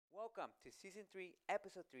welcome to Season 3,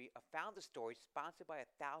 Episode 3 of Founder Stories, sponsored by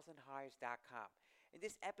 1000hires.com. In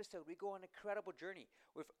this episode, we go on an incredible journey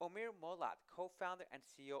with Omir Molat, co-founder and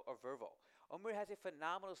CEO of Vervo. Omir has a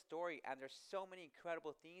phenomenal story, and there's so many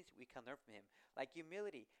incredible things we can learn from him, like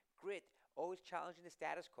humility, grit, always challenging the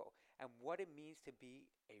status quo, and what it means to be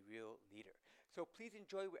a real leader. So please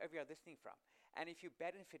enjoy wherever you're listening from. And if you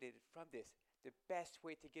benefited from this, the best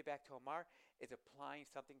way to give back to Omar is applying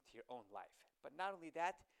something to your own life. But not only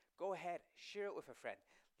that, go ahead, share it with a friend.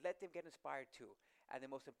 Let them get inspired too. And the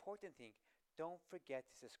most important thing, don't forget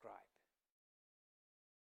to subscribe.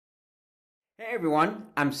 Hey everyone,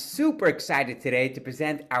 I'm super excited today to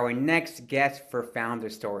present our next guest for Founder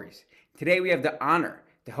Stories. Today we have the honor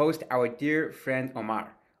to host our dear friend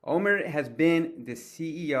Omar. Omar has been the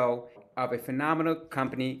CEO of a phenomenal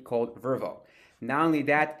company called Vervo. Not only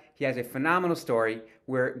that, he has a phenomenal story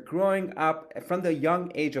where growing up from the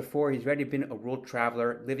young age of 4, he's already been a world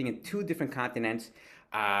traveler, living in 2 different continents.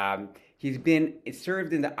 He's been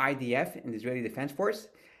served in the IDF, in the Israeli Defense Force,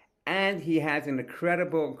 and he has an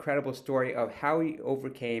incredible story of how he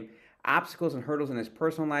overcame obstacles and hurdles in his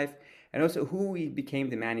personal life, and also who he became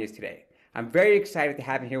the man he is today. I'm very excited to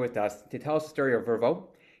have him here with us to tell us the story of Vervo,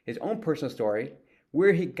 his own personal story,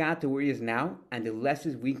 where he got to where he is now, and the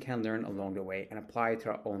lessons we can learn along the way and apply it to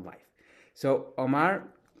our own life. So, Omar,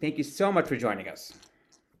 thank you so much for joining us.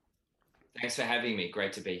 Thanks for having me.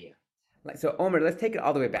 Great to be here. So, Omar, let's take it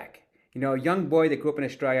all the way back. You know, a young boy that grew up in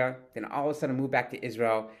Australia, then all of a sudden moved back to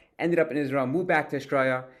Israel, ended up in Israel, moved back to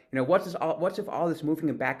Australia. You know, what's with all this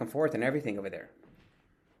moving back and forth and everything over there?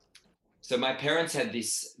 So my parents had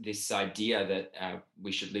this idea that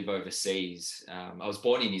we should live overseas. I was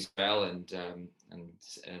born in Israel, and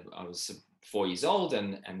I was 4 years old,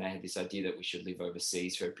 and they had this idea that we should live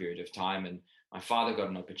overseas for a period of time. And my father got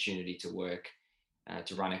an opportunity to work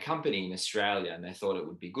to run a company in Australia, and they thought it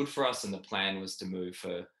would be good for us. And the plan was to move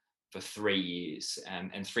for 3 years,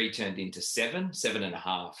 and 3 turned into 7 and a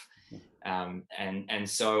half. And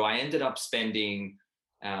so I ended up spending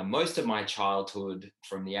most of my childhood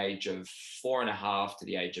from the age of 4 and a half to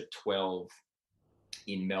the age of 12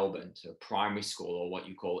 in Melbourne, so primary school, or what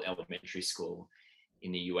you call elementary school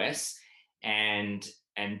in the US. And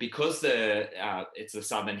because it's the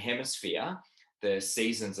Southern Hemisphere, the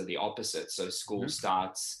seasons are the opposite. So school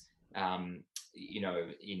starts, in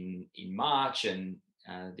March, and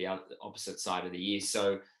the opposite side of the year.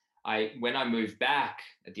 So when I moved back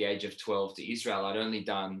at the age of 12 to Israel, I'd only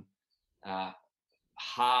done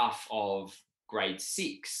half of grade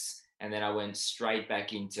 6, and then I went straight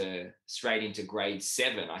into grade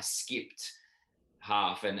 7. I skipped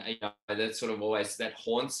half, and that sort of always that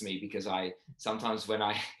haunts me, because I sometimes when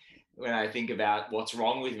I think about what's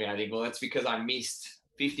wrong with me, I think, well, that's because I missed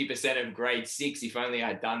 50% of grade 6. If only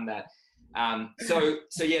I'd done that. So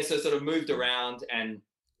sort of moved around, and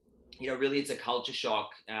really it's a culture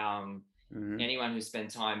shock. Anyone who spent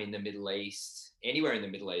time in the Middle East, anywhere in the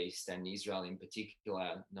Middle East, and Israel in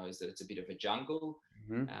particular, knows that it's a bit of a jungle.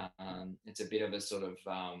 It's a bit of a sort of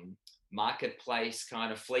marketplace,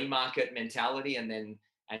 kind of flea market mentality, and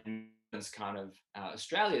it's kind of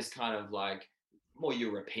Australia's kind of like more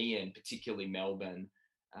European, particularly Melbourne,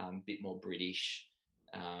 a bit more British.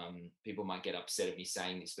 People might get upset at me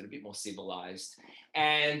saying this, but a bit more civilized.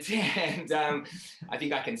 And I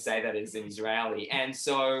think I can say that as an Israeli. And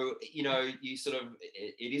so, you sort of,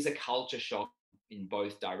 it is a culture shock in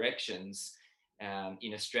both directions.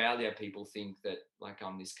 In Australia, people think that like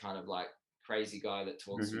I'm this kind of like crazy guy that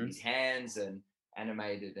talks with his hands and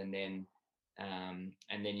animated, and then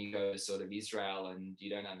you go to sort of Israel, and you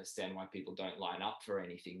don't understand why people don't line up for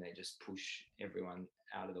anything. They just push everyone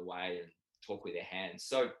out of the way and talk with their hands.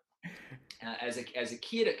 So as a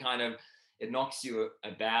kid, it knocks you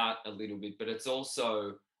about a little bit, but it's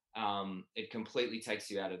also it completely takes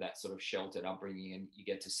you out of that sort of sheltered upbringing, and you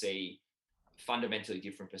get to see fundamentally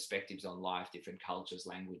different perspectives on life, different cultures,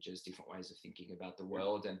 languages, different ways of thinking about the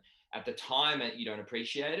world. And at the time, you don't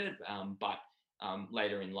appreciate it, but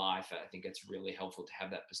later in life, I think it's really helpful to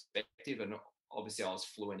have that perspective. And obviously, I was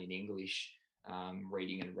fluent in English.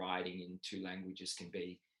 Reading and writing in 2 languages can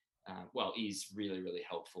be is really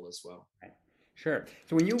helpful as well. Right. Sure.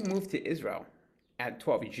 So when you moved to Israel at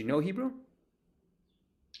 12, did you know Hebrew?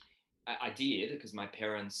 I did, because my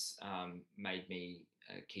parents made me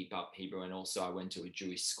keep up Hebrew, and also I went to a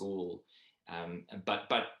Jewish school.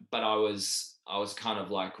 But I was kind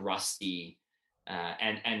of like rusty,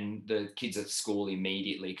 and the kids at school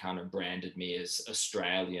immediately kind of branded me as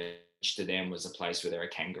Australian, which to them was a place where there are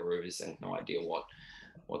kangaroos. They had no idea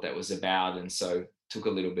what that was about, and so took a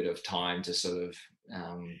little bit of time to sort of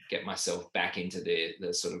get myself back into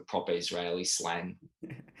the sort of proper Israeli slang.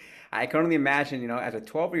 I can only imagine, as a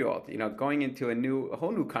 12-year-old, going into a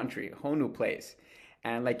whole new country, a whole new place.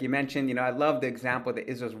 And like you mentioned, I love the example that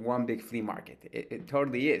Israel's one big flea market. It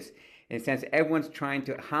totally is. In a sense, everyone's trying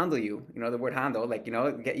to handle you, the word handle, like,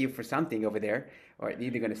 get you for something over there, or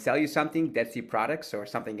either going to sell you something, Dead Sea products, or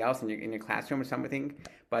something else in your classroom or something.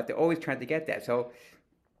 But they're always trying to get that. So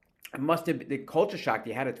it must have the culture shock.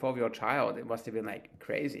 You had a 12-year-old child. It must have been like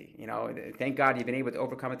crazy. Thank God you've been able to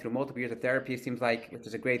overcome it through multiple years of therapy. It seems like, which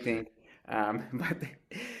is a great thing. But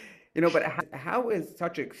but how is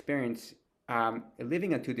such an experience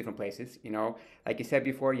living in two different places? Like you said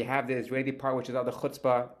before, you have the Israeli part, which is all the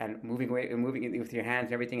chutzpah and moving away and moving it with your hands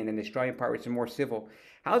and everything, and then the Australian part, which is more civil.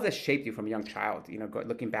 How has that shaped you from a young child?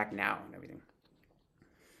 Looking back now and everything.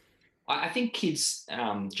 I think kids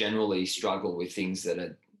generally struggle with things that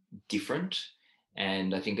are different.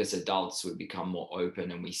 And I think as adults, we become more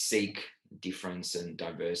open and we seek difference and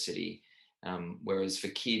diversity. Whereas for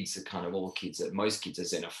kids, most kids are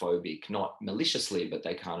xenophobic, not maliciously, but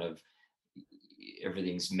they kind of,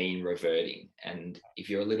 everything's mean reverting. And if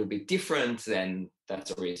you're a little bit different, then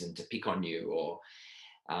that's a reason to pick on you. Or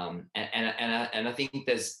and I think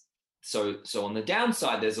there's so on the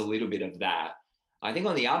downside, there's a little bit of that. I think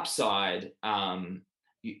on the upside,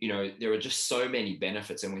 there are just so many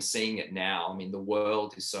benefits, and we're seeing it now. I mean, the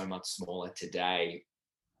world is so much smaller today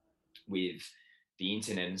with the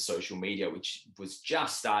internet and social media, which was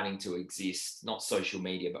just starting to exist, not social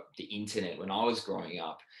media, but the internet when I was growing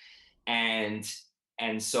up. And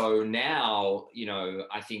so now,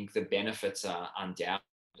 I think the benefits are undoubted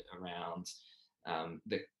around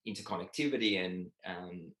the interconnectivity and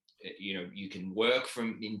you can work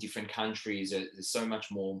from in different countries. There's so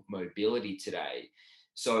much more mobility today.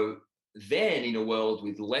 So then in a world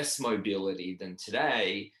with less mobility than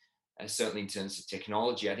today, certainly in terms of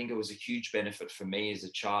technology, I think it was a huge benefit for me as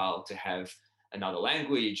a child to have another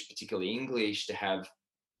language, particularly English, to have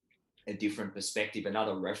a different perspective,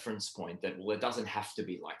 another reference point that, well, it doesn't have to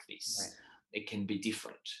be like this. Right. It can be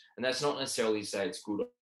different. And that's not necessarily to say it's good or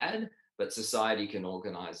bad, but society can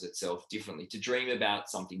organize itself differently to dream about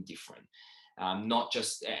something different. Not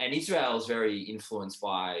just, and Israel is very influenced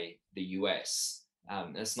by the US.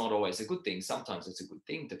 That's not always a good thing. Sometimes it's a good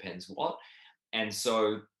thing, depends what. And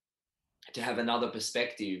so to have another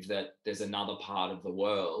perspective that there's another part of the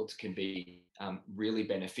world can be really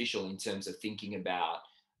beneficial in terms of thinking about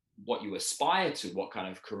what you aspire to, what kind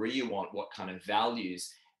of career you want, what kind of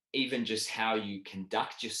values, even just how you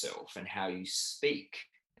conduct yourself and how you speak,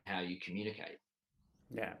 how you communicate.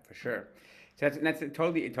 Yeah, for sure. So that's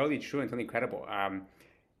totally true and totally incredible.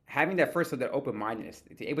 Having that first of that open-mindedness,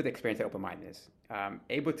 to able to experience that open-mindedness,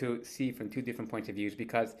 able to see from two different points of views,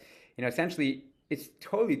 because essentially it's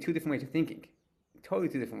totally two different ways of thinking, totally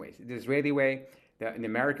two different ways. The Israeli way, the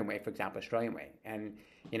American way, for example, Australian way, and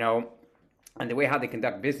and the way how they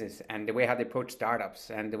conduct business, and the way how they approach startups,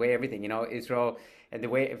 and the way everything, Israel, and the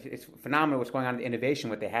way it's phenomenal what's going on in innovation,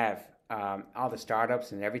 what they have, all the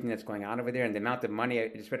startups and everything that's going on over there, and the amount of money. I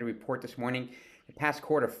just read a report this morning. The past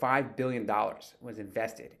quarter, $5 billion was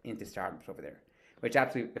invested into startups over there, which is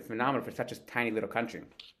absolutely phenomenal for such a tiny little country.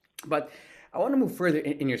 But I want to move further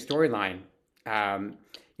in your storyline.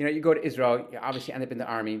 You go to Israel, you obviously end up in the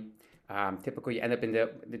army. Typically, you end up in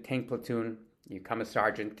the tank platoon. You become a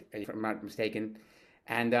sergeant, if I'm not mistaken.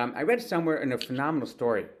 And I read somewhere in a phenomenal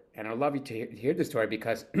story, and I'd love you to hear the story,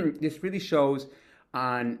 because this really shows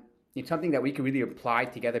on something that we can really apply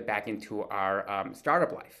together back into our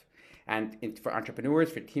startup life, and for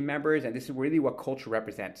entrepreneurs, for team members, and this is really what culture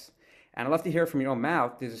represents. And I'd love to hear from your own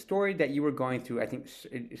mouth. There's a story that you were going through, I think,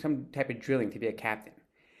 some type of drilling to be a captain.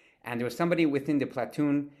 And there was somebody within the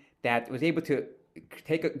platoon that was able to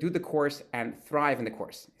do the course and thrive in the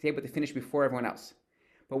course. He's able to finish before everyone else.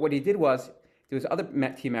 But what he did was, there was other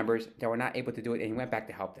team members that were not able to do it, and he went back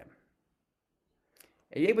to help them.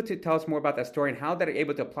 Are you able to tell us more about that story and how that are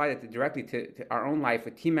able to apply that directly to our own life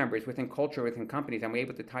with team members, within culture, within companies, and we're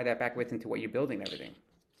able to tie that back into what you're building and everything?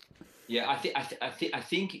 Yeah, I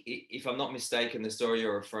think if I'm not mistaken, the story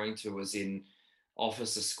you're referring to was in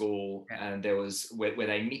officer school, and there was where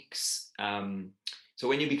they mix. So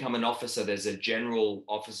when you become an officer, there's a general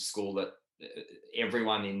officer school that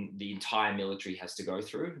everyone in the entire military has to go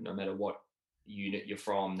through, no matter what unit you're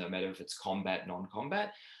from, no matter if it's combat,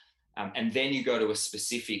 non-combat. And then you go to a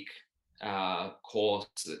specific course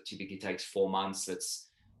that typically takes 4 months that's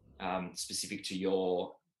specific to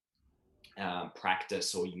your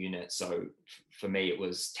practice or unit. So for me, it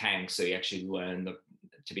was tanks. So you actually learn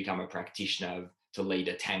to become a practitioner to lead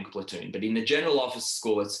a tank platoon. But in the general officer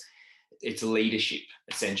school, it's leadership,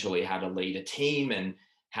 essentially how to lead a team and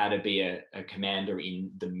how to be a commander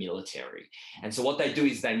in the military. And so what they do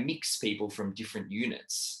is they mix people from different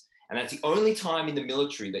units. And that's the only time in the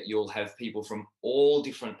military that you'll have people from all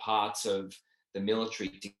different parts of the military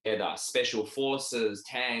together: special forces,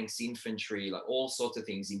 tanks, infantry, like all sorts of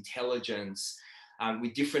things, intelligence,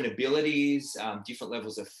 with different abilities, different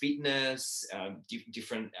levels of fitness,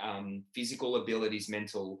 different physical abilities,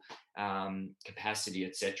 mental capacity,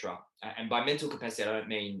 etc. And by mental capacity, I don't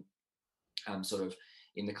mean sort of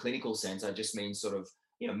in the clinical sense. I just mean sort of,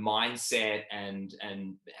 you know, mindset and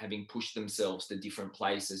having pushed themselves to different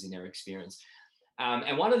places in their experience.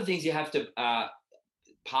 And one of the things you have to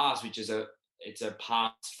pass, which is it's a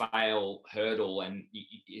pass fail hurdle, and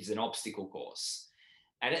is an obstacle course.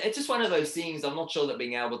 And it's just one of those things. I'm not sure that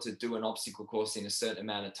being able to do an obstacle course in a certain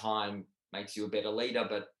amount of time makes you a better leader,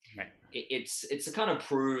 but Right. it's to kind of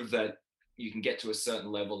prove that you can get to a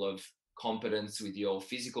certain level of competence with your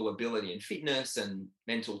physical ability and fitness and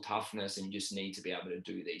mental toughness, and you just need to be able to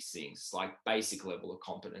do these things. It's like basic level of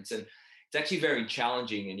competence, and it's actually very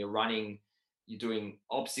challenging. And you're doing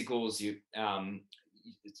obstacles, you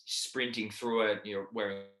sprinting through it. You're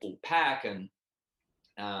wearing a full pack, and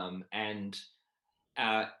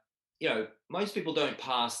uh, you know, most people don't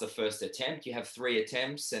pass the first attempt. You have 3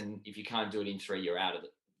 attempts, and if you can't do it in 3, you're out of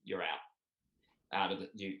it. You're out of it.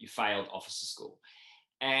 You failed officer school.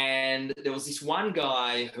 And there was this one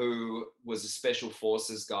guy who was a special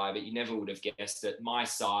forces guy, but you never would have guessed it. My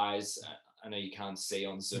size, I know you can't see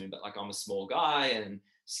on Zoom, but like I'm a small guy and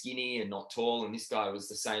skinny and not tall, and this guy was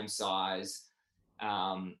the same size,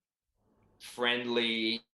 um,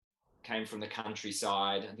 friendly, came from the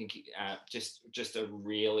countryside. I think just a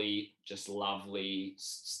really just lovely,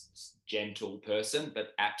 gentle person,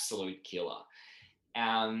 but absolute killer.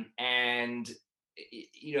 And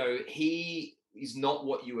you know, he is not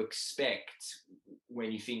what you expect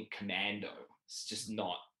when you think commando. It's just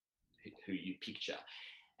not who you picture.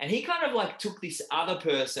 And he kind of like took this other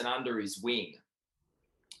person under his wing.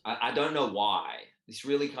 I don't know why. This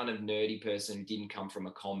really kind of nerdy person who didn't come from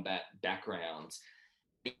a combat background.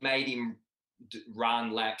 He made him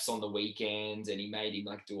run laps on the weekends, and he made him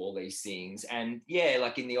like do all these things. And yeah,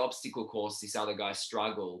 like in the obstacle course, this other guy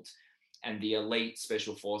struggled, and the elite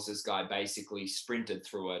special forces guy basically sprinted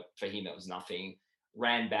through it. For him, it was nothing.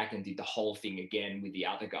 Ran back and did the whole thing again with the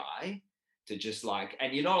other guy, to just like,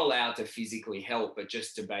 and you're not allowed to physically help, but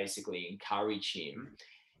just to basically encourage him.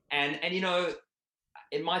 And you know,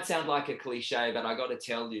 it might sound like a cliche, but I got to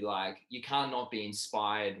tell you, like, you can't not be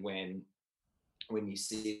inspired when you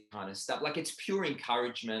see kind of stuff. Like, it's pure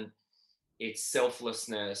encouragement, it's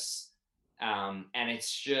selflessness, and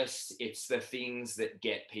it's the things that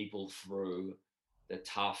get people through the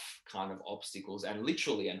tough kind of obstacles, and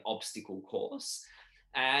literally an obstacle course.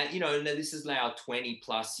 And you know, this is now 20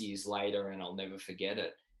 plus years later, and I'll never forget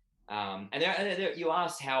it. You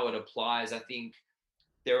asked how it applies. I think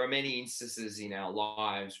there are many instances in our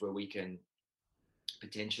lives where we can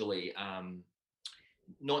potentially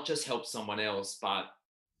not just help someone else, but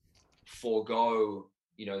forego,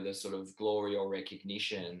 you know, the sort of glory or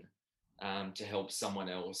recognition, to help someone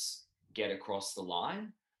else get across the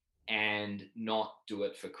line, and not do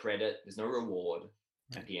it for credit. There's no reward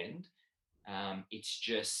at the end. It's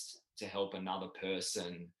just to help another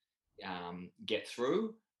person get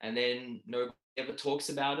through, and then nobody ever talks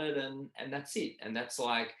about it, and that's it. And that's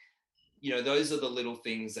like, you know, those are the little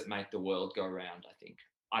things that make the world go round, I think.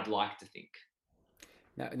 I'd like to think.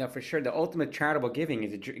 No, no, for sure. The ultimate charitable giving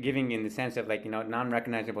is giving in the sense of like,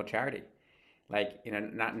 non-recognizable charity, like,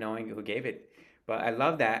 not knowing who gave it. But I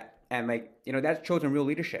love that, and like, that's chosen real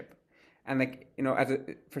leadership, and like,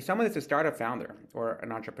 for someone that's a startup founder or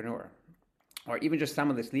an entrepreneur, or even just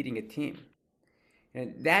someone that's leading a team,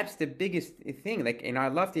 and that's the biggest thing. Like, I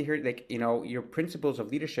love to hear like, your principles of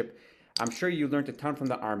leadership. I'm sure you learned a ton from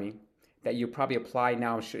the army that you probably apply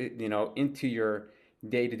now, into your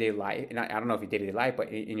day-to-day life. And I don't know if your day-to-day life, but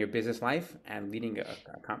in your business life and leading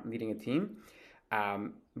a team.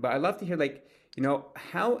 But I love to hear like,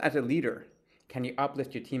 how as a leader can you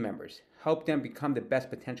uplift your team members, help them become the best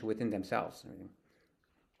potential within themselves?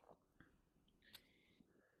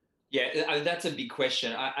 Yeah, that's a big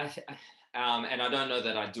question. And I don't know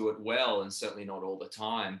that I do it well, and certainly not all the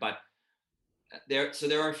time. But there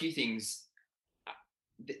are a few things.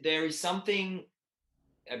 There is something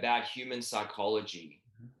about human psychology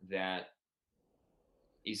that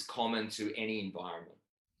is common to any environment,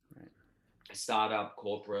 Right. startup,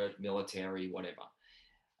 corporate, military, whatever.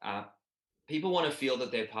 Uh, People want to feel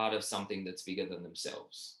that they're part of something that's bigger than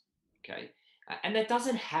themselves. Okay. And that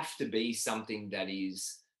doesn't have to be something that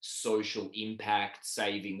is social impact,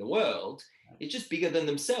 saving the world. It's just bigger than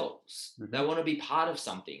themselves. Mm-hmm. They want to be part of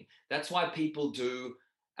something. That's why people do,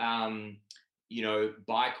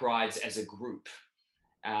 bike rides as a group.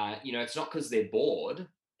 It's not because they're bored.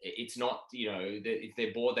 It's not, if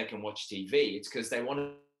they're bored, they can watch TV. It's because they want to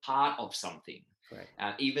be part of something,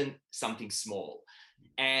 right. Even something small.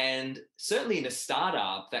 And certainly in a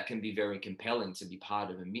startup, that can be very compelling to be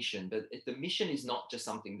part of a mission. But the mission is not just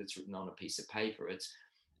something that's written on a piece of paper. It's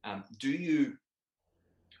do you,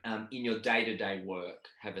 in your day-to-day work,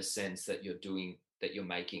 have a sense that you're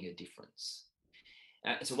making a difference?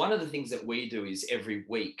 So one of the things that we do is every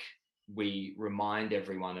week we remind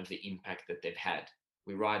everyone of the impact that they've had.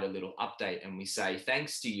 We write a little update and we say,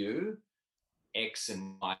 thanks to you, X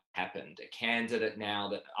and Y happened. A candidate now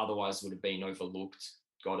that otherwise would have been overlooked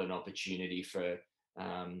got an opportunity for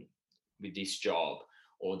with this job,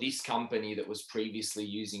 or this company that was previously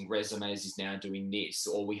using resumes is now doing this,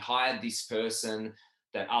 or we hired this person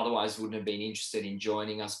that otherwise wouldn't have been interested in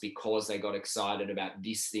joining us because they got excited about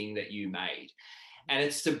this thing that you made. And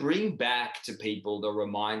it's to bring back to people the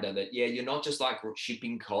reminder that, yeah, you're not just like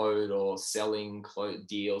shipping code or selling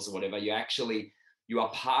deals or whatever. You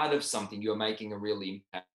are part of something. You're making a real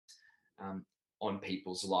impact on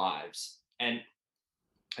people's lives. And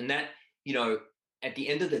that, at the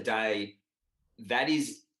end of the day, that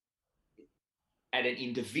is at an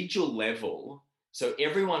individual level. So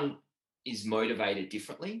everyone is motivated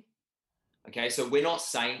differently. Okay. So we're not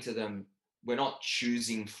saying to them, we're not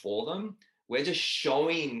choosing for them. We're just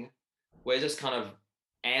kind of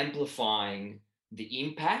amplifying the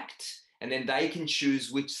impact, and then they can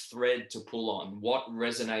choose which thread to pull on, what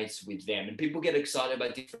resonates with them. And people get excited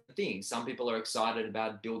about different things. Some people are excited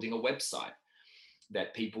about building a website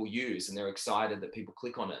that people use, and they're excited that people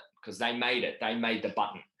click on it because they made the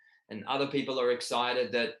button. And other people are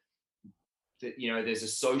excited that there's a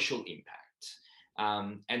social impact.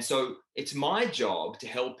 And so it's my job to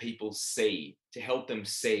help them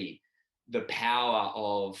see the power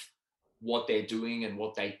of what they're doing and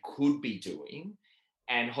what they could be doing.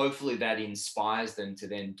 And hopefully that inspires them to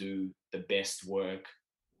then do the best work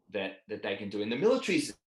that they can do. In the military,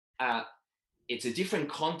 it's a different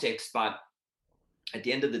context, but at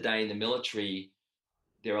the end of the day, in the military,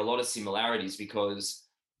 there are a lot of similarities because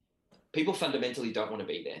people fundamentally don't want to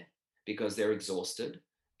be there because they're exhausted,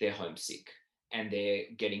 they're homesick, and they're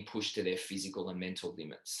getting pushed to their physical and mental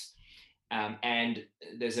limits. And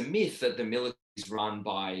there's a myth that the military is run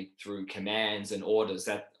through commands and orders.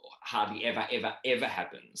 That hardly ever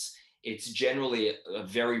happens. It's generally a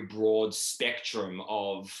very broad spectrum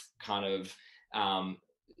of kind of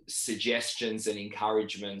suggestions and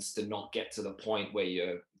encouragements to not get to the point where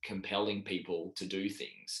you're compelling people to do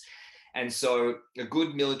things. And so a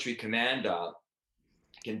good military commander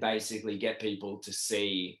can basically get people to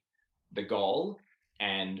see the goal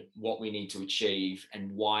and what we need to achieve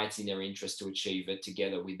and why it's in their interest to achieve it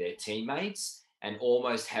together with their teammates, and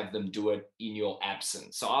almost have them do it in your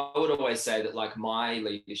absence. So I would always say that like my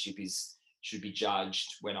leadership should be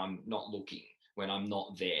judged when I'm not looking, when I'm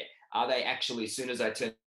not there. Are they actually, as soon as I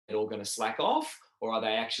turn it, all going to slack off, or are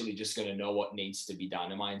they actually just going to know what needs to be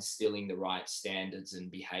done? Am I instilling the right standards and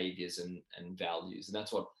behaviors and values? And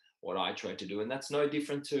that's what I try to do. And that's no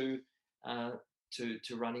different to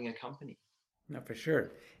running a company. No, for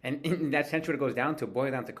sure. And in that sense, what it goes down to, boil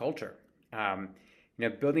down to culture.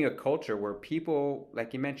 Building a culture where people,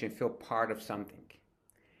 like you mentioned, feel part of something.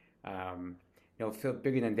 Feel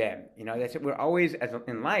bigger than them. That's it. We're always, as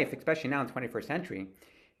in life, especially now in the 21st century,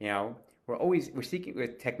 we're seeking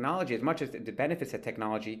with technology as much as the benefits of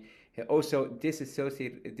technology. It also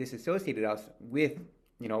disassociated us with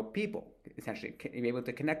people. Essentially, be able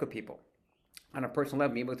to connect with people on a personal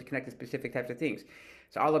level, be able to connect to specific types of things.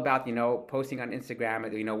 It's all about, posting on Instagram,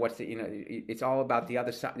 it's all about the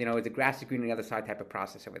other side, the grass is green on the other side type of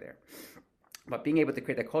process over there. But being able to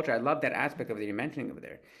create that culture, I love that aspect of it you're mentioning over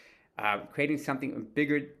there. Creating something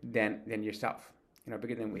bigger than yourself,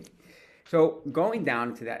 bigger than we. So going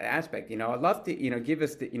down to that aspect, I'd love to, give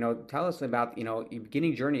us tell us about, your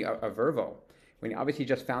beginning journey of Vervo. When you obviously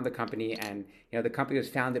just found the company, and, the company was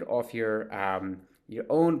founded off your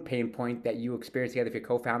own pain point that you experienced together with your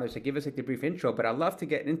co-founders. So give us the brief intro, but I'd love to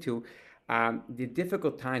get into the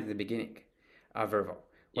difficult times at the beginning of Vervo.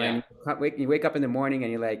 When you wake up in the morning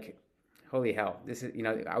and you're like, holy hell, this is,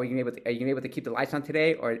 are you gonna be able to keep the lights on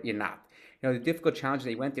today, or you're not? The difficult challenges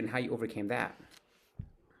that you went through and how you overcame that.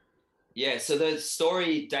 Yeah, so the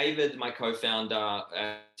story, David, my co-founder,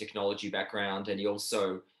 technology background, and he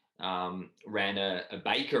also ran a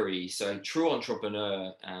bakery. So true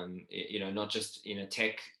entrepreneur, not just in a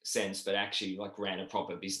tech sense, but actually like ran a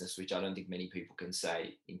proper business, which I don't think many people can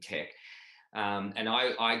say in tech. And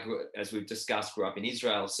I grew, as we've discussed, grew up in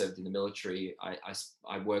Israel, served in the military.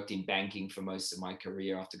 I worked in banking for most of my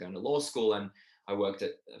career after going to law school, and I worked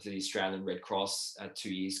for the Australian Red Cross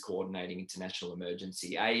 2 years coordinating international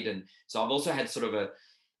emergency aid. And so I've also had sort of a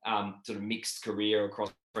sort of mixed career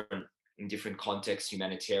across in different contexts,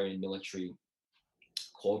 humanitarian, military,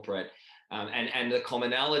 corporate. And the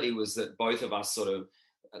commonality was that both of us sort of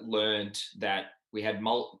learned that we had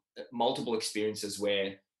multiple experiences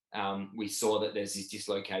where we saw that there's this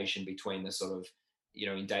dislocation between the sort of,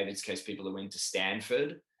 in David's case, people who went to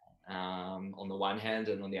Stanford on the one hand,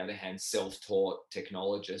 and on the other hand, self-taught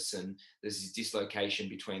technologists. And there's this dislocation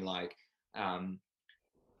between like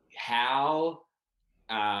how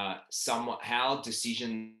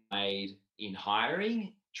decisions made in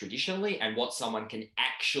hiring traditionally and what someone can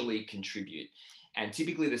actually contribute. And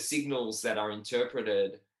typically the signals that are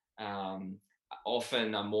interpreted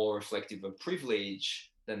often are more reflective of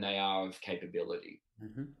privilege than they are of capability.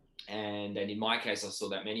 Mm-hmm. And in my case, I saw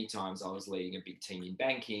that many times. I was leading a big team in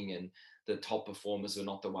banking, and the top performers were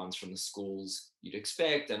not the ones from the schools you'd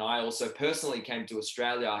expect. And I also personally came to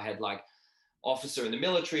Australia. I had like officer in the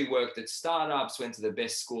military, worked at startups, went to the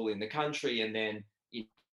best school in the country. And then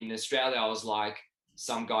in Australia, I was like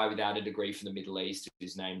some guy without a degree from the Middle East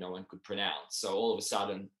whose name no one could pronounce. So all of a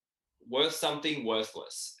sudden, worth something,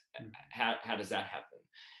 worthless. How does that happen?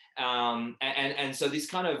 And so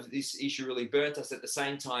this issue really burnt us. At the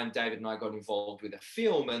same time, David and I got involved with a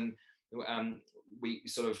film, and we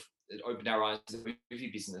sort of opened our eyes to the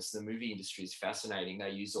movie business. The movie industry is fascinating.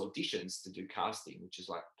 They use auditions to do casting, which is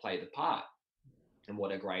like play the part. And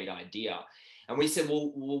what a great idea. And we said,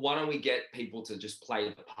 well, why don't we get people to just play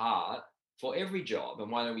the part for every job?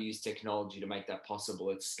 And why don't we use technology to make that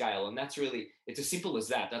possible at scale? And that's really, it's as simple as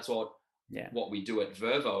that. That's what we do at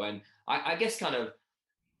Vervo. And I guess kind of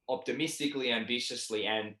optimistically, ambitiously,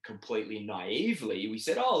 and completely naively, we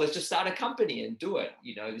said, oh, let's just start a company and do it.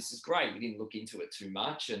 This is great. We didn't look into it too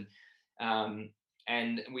much. And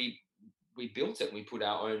we built it. We put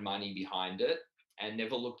our own money behind it and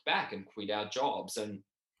never looked back and quit our jobs. And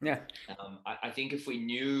I think if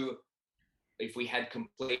we had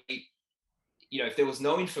complete, if there was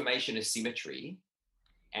no information asymmetry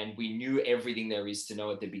and we knew everything there is to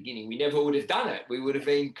know at the beginning, we never would have done it. We would have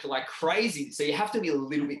been like crazy. So you have to be a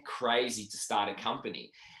little bit crazy to start a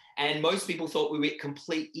company. And most people thought we were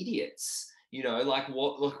complete idiots, like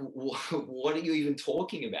what are you even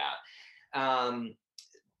talking about?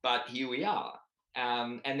 But here we are.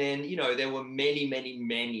 And then, there were many, many,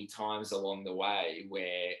 many times along the way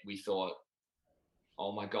where we thought,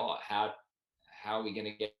 oh my God, how are we going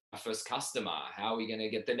to get our first customer? How are we going to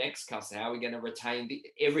get the next customer? How are we going to retain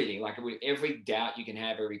everything? Like every doubt you can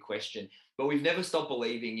have, every question. But we've never stopped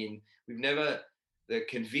believing the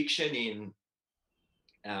conviction in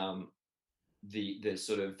the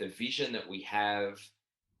sort of the vision that we have,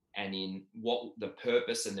 and in what the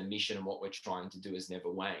purpose and the mission and what we're trying to do has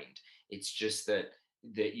never waned. It's just that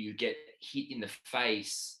you get hit in the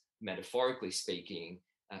face, metaphorically speaking,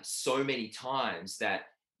 so many times that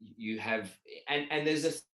you have, and there's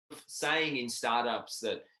a saying in startups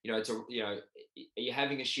that, are you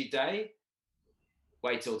having a shit day?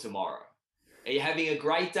 Wait till tomorrow. Are you having a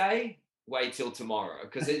great day? Wait till tomorrow,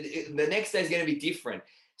 because the next day is going to be different.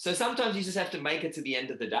 So sometimes you just have to make it to the end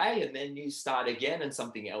of the day, and then you start again and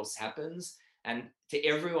something else happens. And to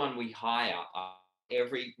everyone we hire,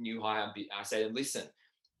 every new hire, I say to them, listen,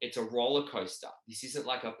 it's a roller coaster. This isn't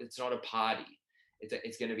it's not a party.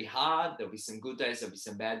 It's going to be hard. There'll be some good days. There'll be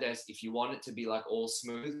some bad days. If you want it to be like all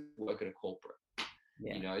smooth, work at a corporate.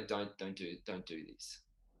 Don't do this.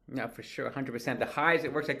 No, for sure, 100%. The highs,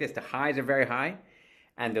 it works like this. The highs are very high,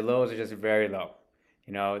 and the lows are just very low.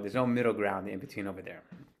 There's no middle ground in between over there.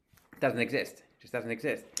 It doesn't exist. It just doesn't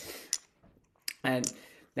exist. And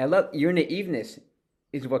now, look, your naiveness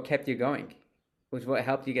is what kept you going. Was what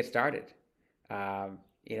helped you get started. The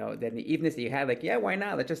naiveness that you had, like, yeah, why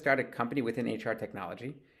not? Let's just start a company within HR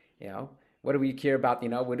technology. What do we care about?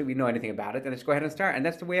 What do we know anything about it? Then let's go ahead and start. And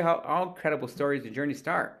that's the way how all credible stories, the journey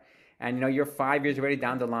start. And you're 5 years already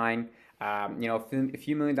down the line. A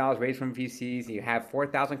few $1 million raised from VCs. You have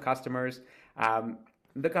 4,000 customers.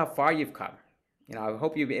 Look how far you've come. I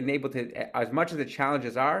hope you've been able to, as much as the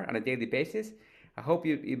challenges are on a daily basis, I hope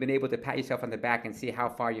you've been able to pat yourself on the back and see how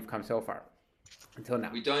far you've come so far until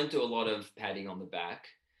now. We don't do a lot of patting on the back.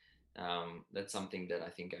 That's something that I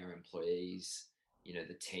think our employees,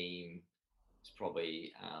 the team is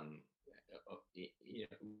probably you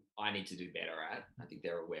know, I need to do better at. I think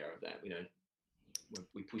they're aware of that.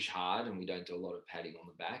 We push hard and we don't do a lot of patting on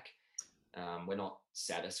the back. We're not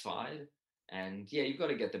satisfied. And yeah, you've got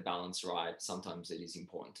to get the balance right. Sometimes it is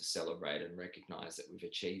important to celebrate and recognize that we've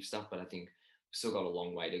achieved stuff, but I think we've still got a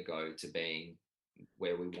long way to go to being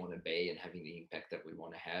where we want to be and having the impact that we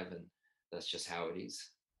want to have. And that's just how it is.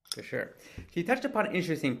 For sure. So you touched upon an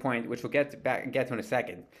interesting point, which we'll get to in a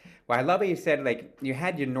second. Well, I love what you said. Like you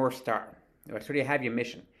had your North Star, or sort of have your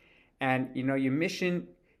mission, and your mission.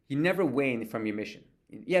 You never wane from your mission.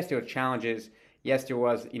 Yes, there were challenges. Yes, there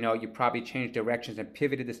was. You probably changed directions and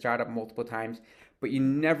pivoted the startup multiple times, but you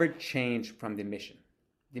never changed from the mission.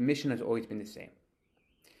 The mission has always been the same.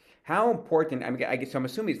 How important? I mean, I guess so. I'm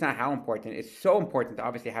assuming it's not how important. It's so important to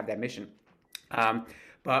obviously have that mission. Um,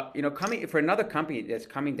 but coming for another company that's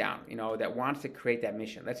coming down, that wants to create that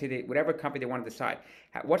mission. Let's say whatever company they want to decide.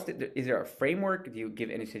 Is there a framework? Do you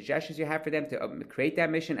give any suggestions you have for them to create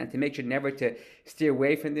that mission and to make sure never to steer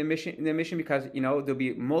away from the mission because there'll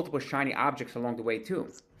be multiple shiny objects along the way too.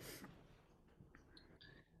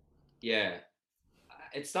 Yeah,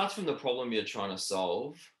 it starts from the problem you're trying to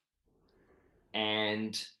solve,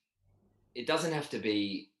 and it doesn't have to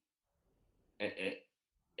be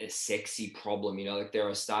a sexy problem. Like there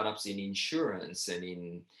are startups in insurance and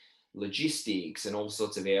in logistics and all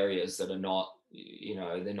sorts of areas that are not,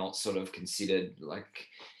 they're not sort of considered like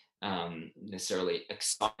necessarily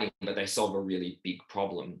exciting, but they solve a really big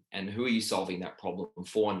problem. And who are you solving that problem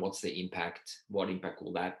for, and what's the impact? What impact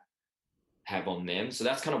will that have on them? So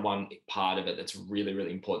that's kind of one part of it that's really,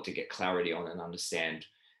 really important to get clarity on and understand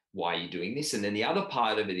why you're doing this. And then the other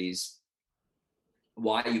part of it is,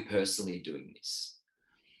 why are you personally doing this?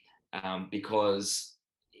 Because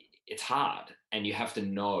it's hard and you have to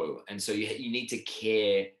know. And so you need to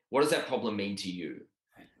care. What does that problem mean to you?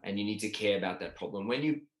 And you need to care about that problem. When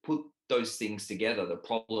you put those things together, the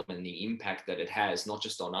problem and the impact that it has, not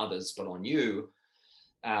just on others, but on you,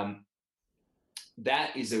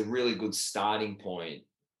 that is a really good starting point,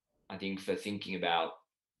 I think, for thinking about,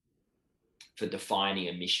 for defining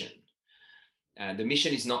a mission. The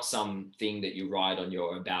mission is not something that you write on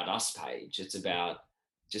your About Us page. It's about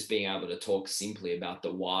just being able to talk simply about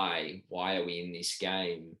the why. Why are we in this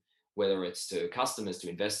game? Whether it's to customers, to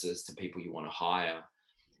investors, to people you want to hire,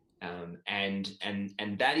 and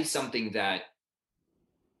that is something that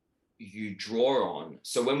you draw on.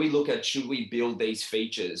 So when we look at, should we build these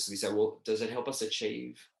features, we say, well, does it help us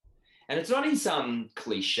achieve? And it's not in some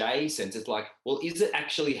cliche sense. It's like, well, is it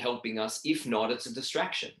actually helping us? If not, it's a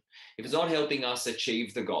distraction. If it's not helping us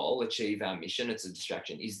achieve the goal, achieve our mission, it's a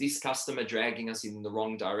distraction. Is this customer dragging us in the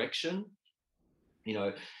wrong direction?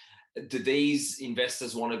 Do these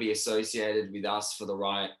investors want to be associated with us for the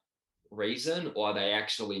right reason, or are they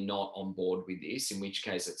actually not on board with this? In which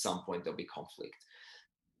case, at some point, there'll be conflict.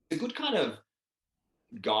 A good kind of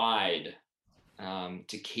guide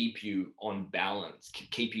to keep you on balance,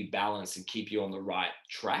 keep you balanced and keep you on the right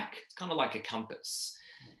track. It's kind of like a compass.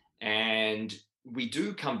 And we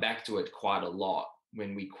do come back to it quite a lot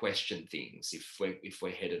when we question things, if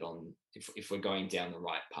we're going down the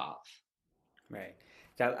right path. Right.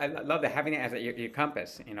 So I love that, having it as your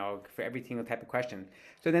compass, for every single type of question.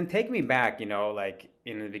 So then take me back, like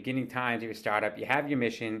in the beginning times of your startup, you have your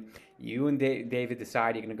mission, you and David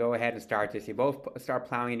decide you're going to go ahead and start this. You both start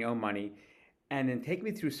plowing in your own money. And then take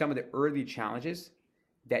me through some of the early challenges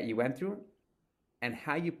that you went through and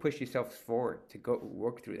how you push yourself forward to go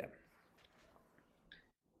work through them.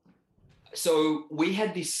 So we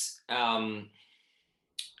had this,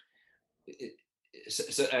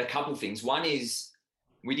 so a couple of things. One is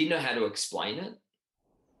we didn't know how to explain it.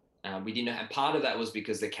 We didn't know, and part of that was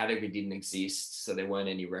because the category didn't exist, so there weren't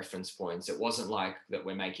any reference points. It wasn't like that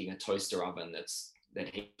we're making a toaster oven that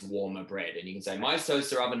heats warmer bread, and you can say my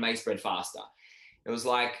toaster oven makes bread faster. It was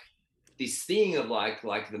like this thing of like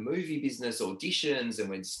the movie business auditions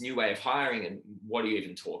and this new way of hiring, and what are you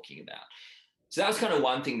even talking about? So that was kind of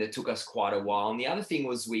one thing that took us quite a while. And the other thing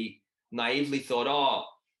was we naively thought,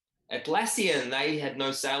 Atlassian, they had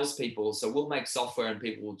no salespeople, so we'll make software and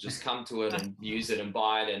people will just come to it and use it and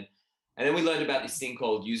buy it. And then we learned about this thing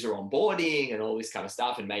called user onboarding and all this kind of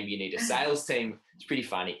stuff, and maybe you need a sales team. It's pretty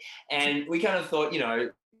funny. And we kind of thought,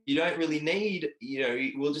 you don't really need,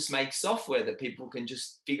 we'll just make software that people can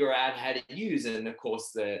just figure out how to use. And of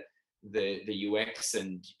course, the UX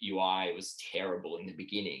and UI was terrible in the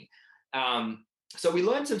beginning. So we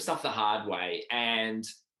learned some stuff the hard way, and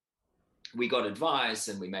we got advice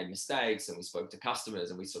and we made mistakes and we spoke to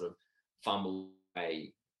customers and we sort of fumbled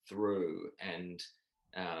way through. And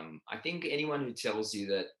I think anyone who tells you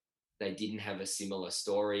that they didn't have a similar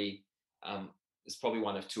story, there's probably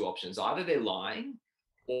one of two options. Either they're lying,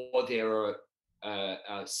 or they're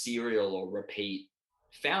a serial or repeat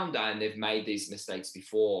founder, and they've made these mistakes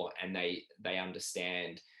before, and they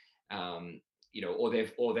understand, or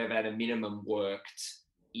they've at a minimum worked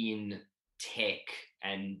in tech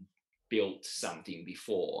and built something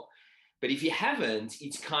before. But if you haven't,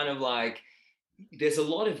 it's kind of like there's a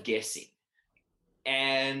lot of guessing,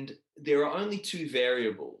 and there are only two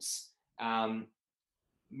variables.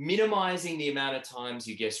 Minimizing the amount of times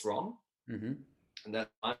you guess wrong. Mm-hmm. And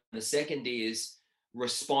the second is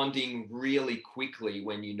responding really quickly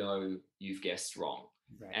when you know you've guessed wrong,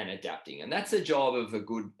 right, and adapting. And that's the job of a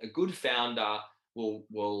good founder.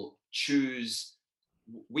 Will choose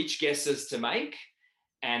which guesses to make,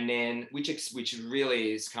 and then which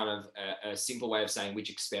really is kind of a simple way of saying which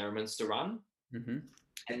experiments to run, mm-hmm,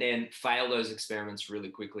 and then fail those experiments really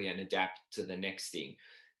quickly and adapt to the next thing.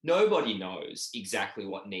 Nobody knows exactly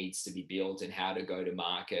what needs to be built and how to go to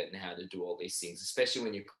market and how to do all these things, especially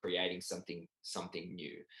when you're creating something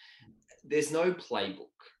new. There's no playbook.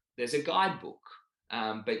 There's a guidebook,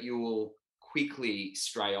 but you will quickly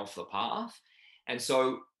stray off the path. And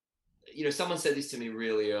so, someone said this to me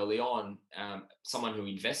really early on, someone who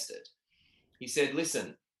invested. He said,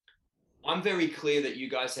 listen, I'm very clear that you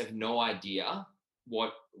guys have no idea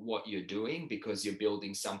what you're doing because you're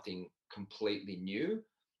building something completely new.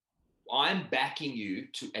 I'm backing you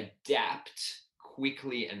to adapt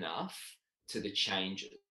quickly enough to the changes.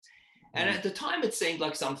 And at the time, it seemed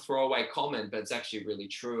like some throwaway comment, but it's actually really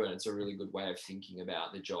true. And it's a really good way of thinking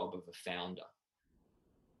about the job of a founder.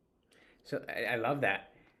 So I love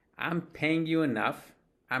that. I'm paying you enough.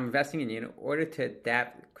 I'm investing in you in order to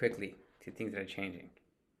adapt quickly to things that are changing.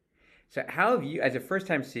 So how have you, as a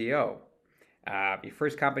first-time CEO, your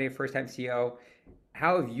first company, first-time CEO,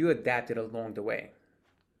 how have you adapted along the way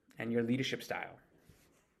and your leadership style?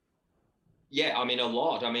 Yeah, I mean, a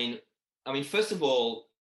lot. I mean, first of all,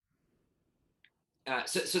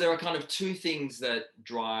 so there are kind of two things that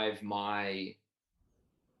drive my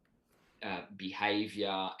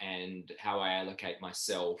behavior and how I allocate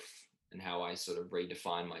myself and how I sort of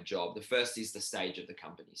redefine my job. The first is the stage of the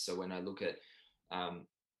company. So when I look at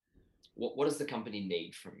what does the company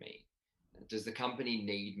need from me? Does the company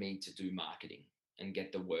need me to do marketing and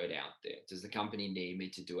get the word out there? Does the company need me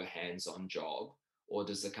to do a hands-on job? Or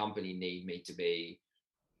does the company need me to be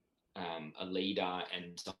a leader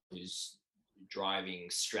and someone who's driving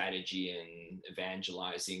strategy and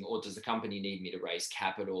evangelizing? Or does the company need me to raise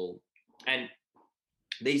capital? And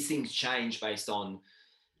these things change based on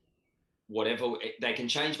whatever. They can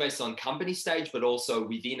change based on company stage, but also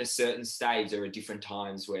within a certain stage, there are different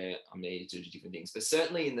times where I'm needed to do different things. But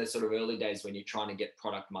certainly in the sort of early days when you're trying to get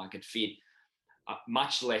product market fit,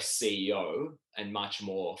 much less CEO and much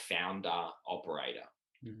more founder operator.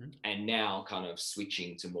 Mm-hmm. And now kind of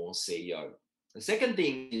switching to more CEO. The second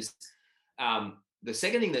thing is, the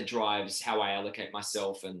second thing that drives how I allocate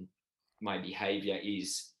myself and my behavior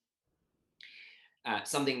is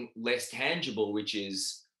something less tangible, which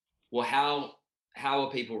is, well, how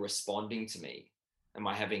are people responding to me? Am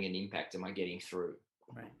I having an impact? Am I getting through?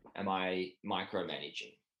 Right. Am I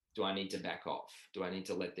micromanaging? Do I need to back off? Do I need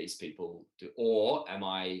to let these people do? Or have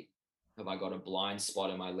I got a blind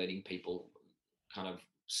spot? Am I letting people kind of,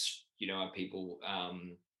 are people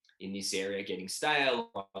in this area getting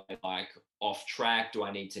stale? Like off track? Do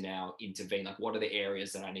I need to now intervene? Like, what are the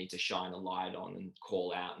areas that I need to shine a light on and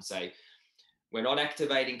call out and say, we're not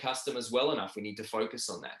activating customers well enough. We need to focus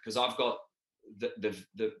on that, because I've got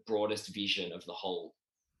the broadest vision of the whole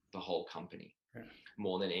company, yeah,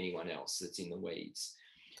 more than anyone else that's in the weeds.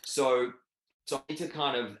 So I need to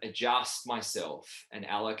kind of adjust myself and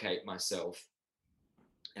allocate myself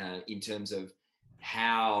in terms of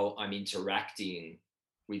how I'm interacting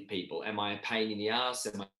with people. Am I a pain in the ass?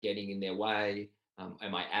 Am I getting in their way?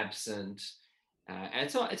 Am I absent? And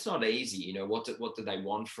it's not easy. What do they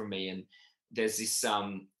want from me? And there's this,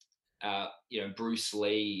 Bruce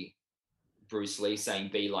Lee saying,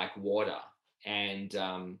 be like water.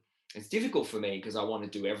 And it's difficult for me because I want to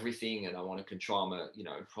do everything and I want to control.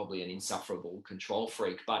 I'm probably an insufferable control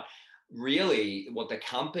freak. But really what the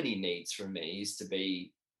company needs from me is to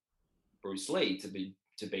be Bruce Lee, to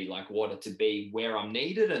be like water, to be where I'm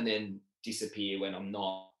needed and then disappear when I'm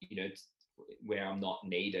not, where I'm not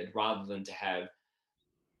needed, rather than to have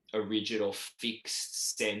a rigid or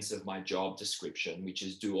fixed sense of my job description, which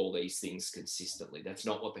is do all these things consistently. That's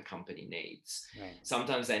not what the company needs. Right.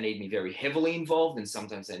 Sometimes they need me very heavily involved, and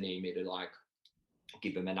sometimes they need me to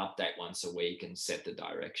give them an update once a week and set the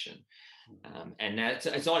direction. And that's,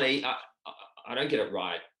 it's not easy. I don't get it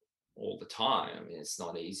right all the time. I mean, it's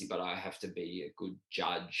not easy, but I have to be a good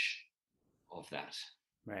judge of that.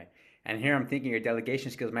 Right. And here I'm thinking your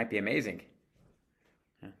delegation skills might be amazing.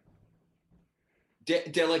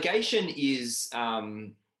 Delegation is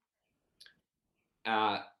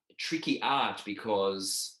tricky art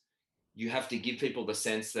because you have to give people the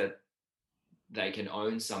sense that they can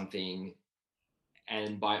own something,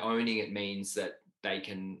 and by owning it means that they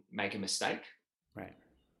can make a mistake. Right.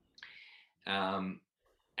 And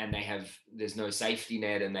there's no safety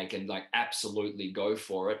net, and they can like absolutely go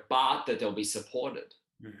for it, but that they'll be supported.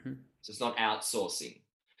 Mm-hmm. So it's not outsourcing.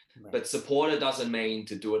 Right. But supported doesn't mean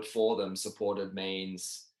to do it for them. Supported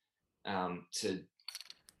means to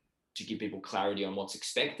give people clarity on what's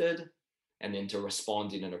expected, and then to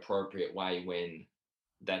respond in an appropriate way when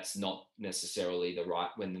that's not necessarily the right,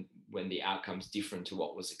 when the outcome's different to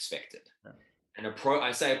what was expected. Yeah. And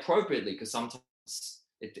I say appropriately because sometimes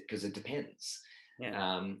it depends.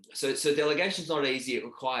 Yeah. So delegation's not easy. It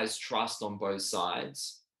requires trust on both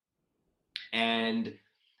sides, and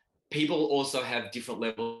people also have different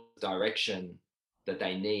levels of direction that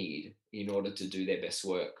they need in order to do their best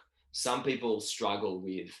work. Some people struggle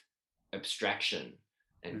with abstraction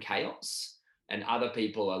and chaos, and other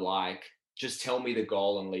people are like, just tell me the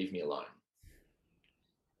goal and leave me alone.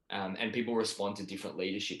 And people respond to different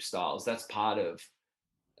leadership styles. That's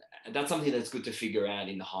something that's good to figure out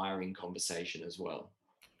in the hiring conversation as well.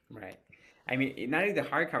 Right. I mean, not only the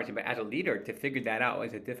hiring conversation, but as a leader, to figure that out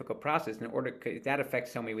is a difficult process. In order, cause that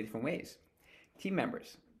affects so many different ways: team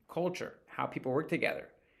members, culture, how people work together,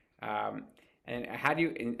 and how do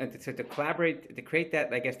you to collaborate to create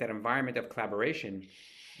that, I guess, that environment of collaboration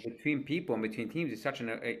between people and between teams is such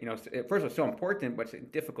an first of all so important, but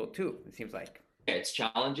it's difficult too. It seems like. Yeah, it's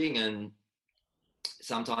challenging, and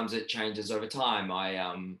sometimes it changes over time.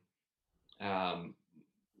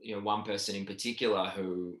 One person in particular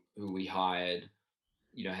who we hired,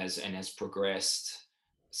 has progressed,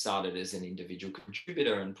 started as an individual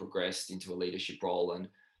contributor and progressed into a leadership role, and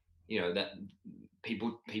that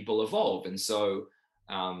people evolve, and so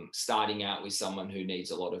starting out with someone who needs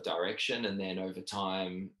a lot of direction, and then over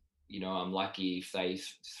time, I'm lucky if they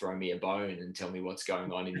throw me a bone and tell me what's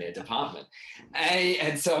going on in their department,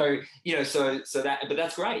 and so but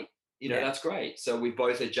that's great. That's great. So we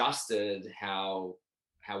both adjusted how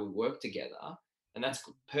we work together, and that's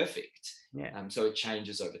perfect. Yeah. So it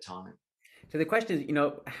changes over time. So the question is,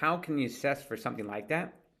 how can you assess for something like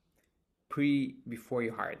that before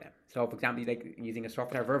you hire them? So, for example, like using a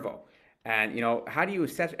software Vervo, and how do you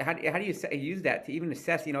assess? How do you use that to even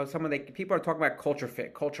assess? Someone like people are talking about culture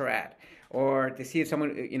fit, culture add, or to see if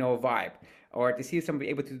someone vibe, or to see if somebody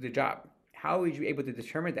able to do the job. How are you able to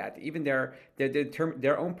determine that? Even their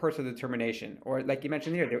own personal determination, or like you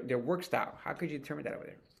mentioned here, their work style. How could you determine that over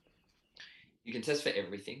there? You can test for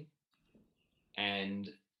everything, and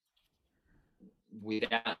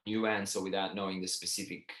without nuance or without knowing the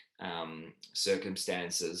specific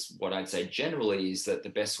circumstances, what I'd say generally is that the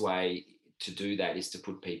best way to do that is to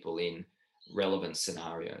put people in relevant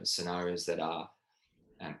scenarios that are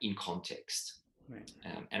in context. Right.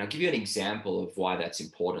 And I'll give you an example of why that's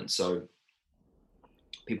important. So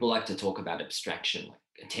people like to talk about abstraction,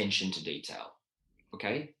 like attention to detail.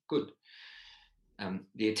 Okay, good.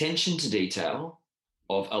 The attention to detail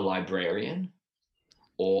of a librarian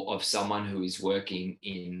or of someone who is working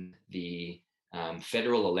in the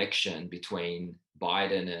federal election between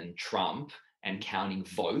Biden and Trump and counting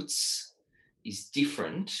votes is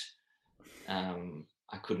different.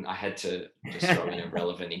 I had to just throw in a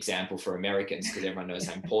relevant example for Americans because everyone knows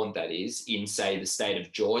how important that is. In, say, the state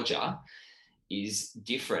of Georgia is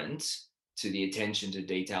different to the attention to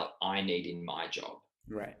detail I need in my job.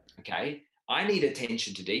 Right. Okay. I need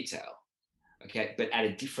attention to detail. Okay. But at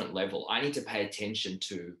a different level, I need to pay attention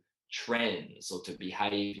to trends or to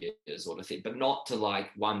behaviors or to think, but not to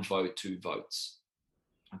like 1 vote, 2 votes.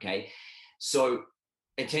 Okay. So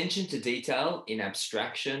attention to detail in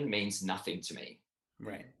abstraction means nothing to me.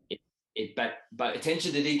 Right. But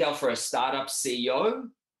attention to detail for a startup CEO,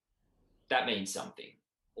 that means something.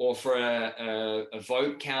 Or for a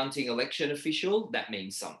vote counting election official, that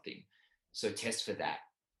means something. So test for that.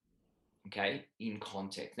 Okay, in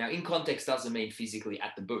context. Now, in context doesn't mean physically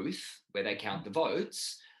at the booth where they count the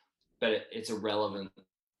votes, but it's a relevant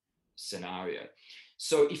scenario.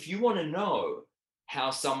 So if you want to know how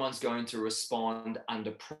someone's going to respond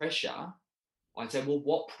under pressure, I'd say, well,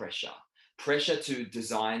 what pressure? Pressure to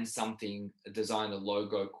design a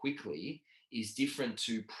logo quickly is different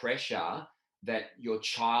to pressure that your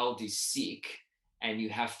child is sick and you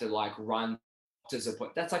have to like run.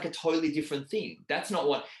 That's like a totally different thing. That's not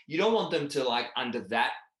what you don't want them to like under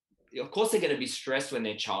that. Of course, they're going to be stressed when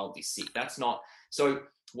their child is sick. That's not. So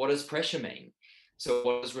what does pressure mean? So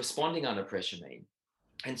what does responding under pressure mean?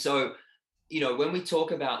 And so, when we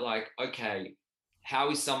talk about like, okay,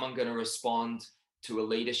 how is someone going to respond to a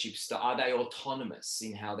leadership style? Are they autonomous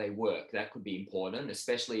in how they work? That could be important,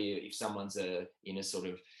 especially if someone's in a sort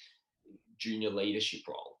of junior leadership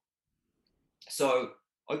role. So,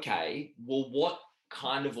 okay, well, what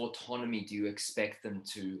kind of autonomy do you expect them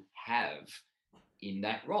to have in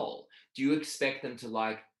that role? Do you expect them to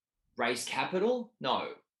like raise capital? No.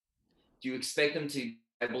 Do you expect them to be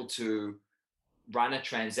able to run a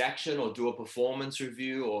transaction or do a performance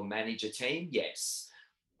review or manage a team? Yes.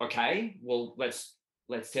 Okay, well, let's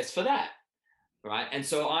test for that, right? And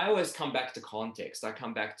so I always come back to context. I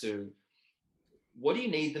come back to, what do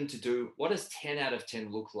you need them to do? What does 10 out of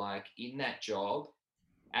 10 look like in that job,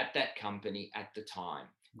 at that company, at the time?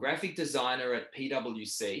 Graphic designer at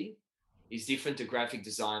PwC is different to graphic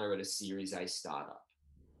designer at a Series A startup.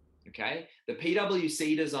 Okay, the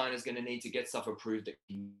PwC designer is going to need to get stuff approved at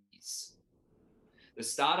years. The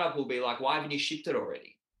startup will be like, why haven't you shipped it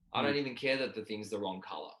already? I don't even care that the thing's the wrong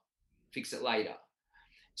color. Fix it later.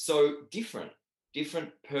 So different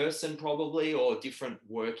person probably, or different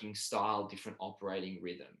working style, different operating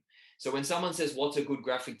rhythm. So when someone says, what's a good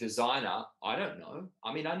graphic designer? I don't know.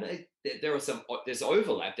 I mean, I know there's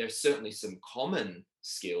overlap. There's certainly some common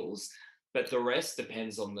skills, but the rest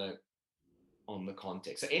depends on the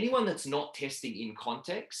context. So anyone that's not testing in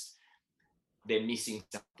context, they're missing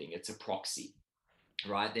something. It's a proxy,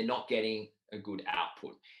 right? They're not getting a good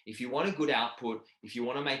output. If you want a good output, if you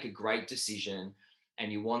want to make a great decision,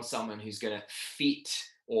 and you want someone who's going to fit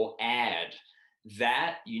or add,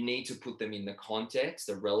 that you need to put them in the context,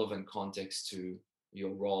 the relevant context to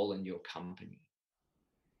your role and your company.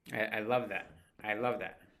 I love that. I love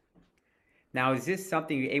that. Now, is this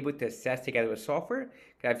something you're able to assess together with software?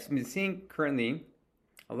 'Cause I've been seeing currently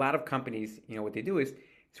a lot of companies, what they do is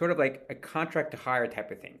sort of like a contract to hire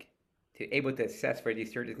type of thing, to able to assess for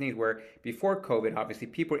these certain things, where before COVID, obviously,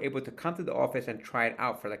 people were able to come to the office and try it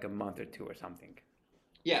out for like a month or two or something.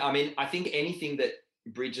 Yeah, I mean, I think anything that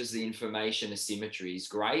bridges the information asymmetry is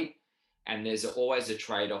great. And there's always a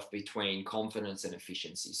trade-off between confidence and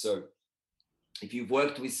efficiency. So if you've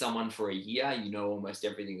worked with someone for a year, you know almost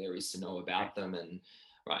everything there is to know about them. And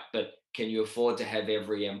right, but can you afford to have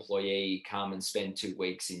every employee come and spend 2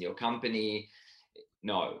 weeks in your company?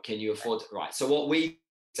 No. Can you afford to, right? So what we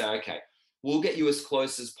say, okay, we'll get you as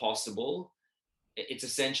close as possible. It's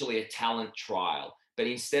essentially a talent trial. But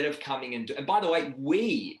instead of coming and by the way,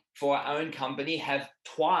 we, for our own company, have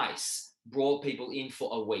twice brought people in for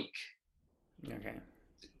a week. Okay.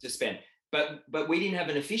 To spend. But we didn't have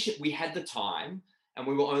we had the time, and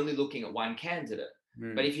we were only looking at one candidate.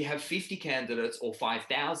 But if you have 50 candidates or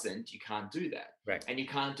 5,000, you can't do that. Right. And you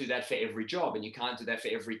can't do that for every job, and you can't do that for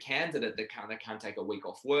every candidate that can't take a week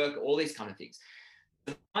off work, all these kind of things.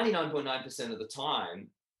 99.9% of the time,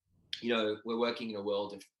 we're working in a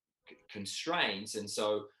world of constraints. And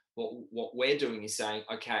so what we're doing is saying,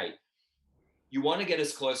 okay, you want to get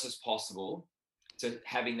as close as possible to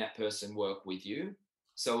having that person work with you.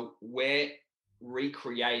 So we're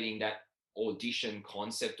recreating that audition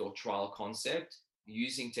concept or trial concept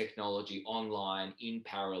using technology online, in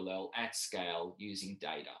parallel, at scale, using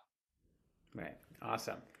data. Right.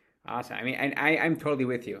 Awesome. Awesome. I mean, and I'm totally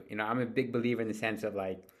with you. I'm a big believer in the sense of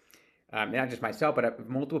like, not just myself, but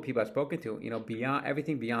multiple people I've spoken to, beyond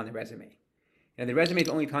everything beyond the resume. The resume is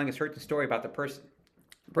only telling a certain story about the person.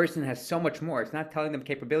 The person has so much more. It's not telling them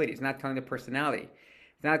capabilities. It's not telling them personality.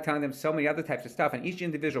 It's not telling them so many other types of stuff. And each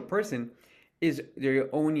individual person is their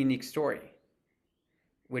own unique story,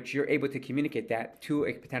 which you're able to communicate that to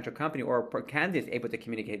a potential company, or a candidate is able to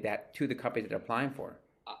communicate that to the company that they're applying for.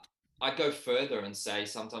 I'd go further and say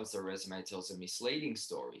sometimes the resume tells a misleading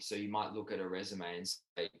story. So you might look at a resume and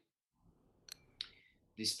say,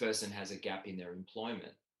 this person has a gap in their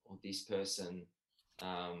employment, or this person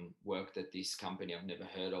worked at this company I've never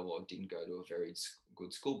heard of, or didn't go to a very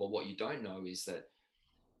good school. But what you don't know is that,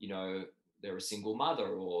 they're a single mother,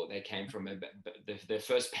 or they came from their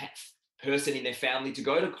first person in their family to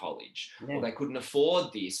go to college, or they couldn't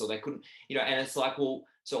afford this, or they couldn't, and it's like, well,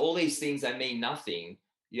 so all these things, they mean nothing.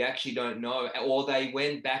 You actually don't know, or they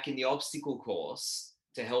went back in the obstacle course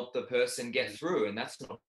to help the person get through, and that's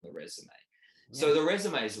not the resume. So the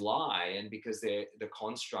resumes lie, and because the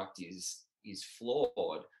construct is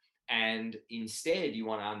flawed, and instead you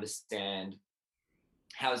want to understand,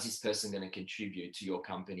 how is this person going to contribute to your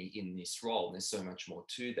company in this role? And there's so much more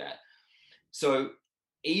to that. So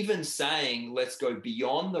even saying, let's go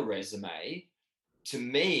beyond the resume, to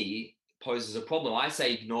me poses a problem. I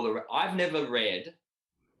say ignore I've never read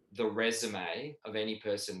the resume of any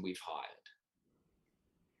person we've hired.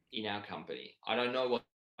 in our company. I don't know what,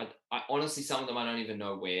 I honestly, some of them, I don't even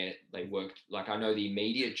know where they worked. Like I know the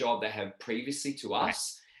immediate job they have previously to Right.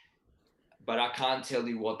 us, but I can't tell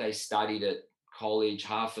you what they studied at college.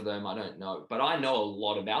 Half of them, I don't know, but I know a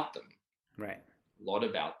lot about them, Right. a lot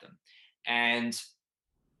about them. And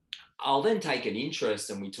I'll then take an interest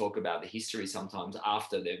and we talk about the history sometimes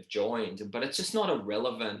after they've joined, but it's just not a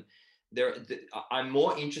relevant. I'm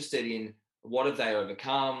more interested in what have they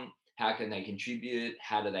overcome, how can they contribute,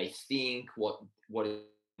 how do they think, what is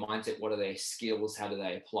mindset, what are their skills, how do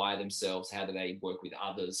they apply themselves, how do they work with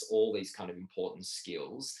others, all these kind of important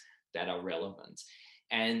skills that are relevant.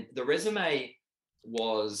 And the resume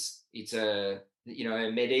it's a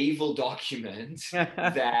a medieval document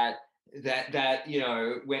that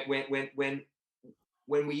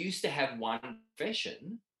when we used to have one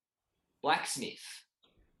profession, blacksmith,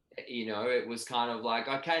 it was kind of like,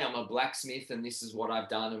 okay, I'm a blacksmith and this is what I've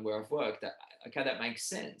done and where I've worked. Okay, that makes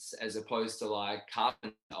sense, as opposed to like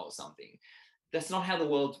carpenter or something. That's not how the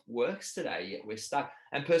world works today yet. We're stuck.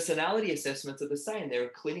 And personality assessments are the same. They're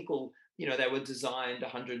clinical, they were designed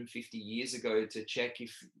 150 years ago to check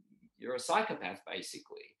if you're a psychopath,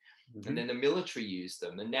 basically. And then the military used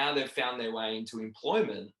them. And now they've found their way into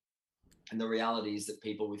employment. And the reality is that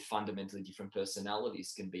people with fundamentally different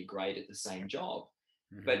personalities can be great at the same job.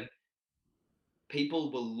 But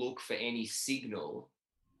people will look for any signal,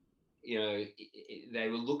 they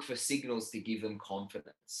will look for signals to give them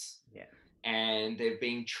confidence. Yeah. And they're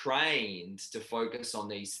being trained to focus on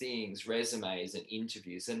these things, resumes and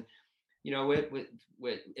interviews. And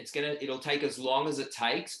it'll take as long as it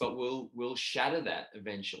takes, but we'll shatter that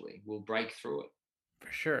eventually. We'll break through it.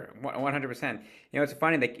 For sure, 100%. It's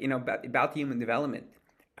funny, like about the human development.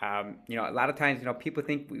 A lot of times, people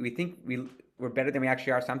think we're better than we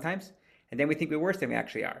actually are sometimes, and then we think we're worse than we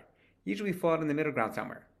actually are. Usually, we fall in the middle ground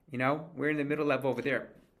somewhere. We're in the middle level over there,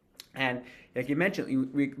 and like you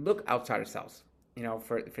mentioned, we look outside ourselves.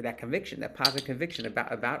 For that conviction, that positive conviction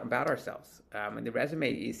about ourselves. And the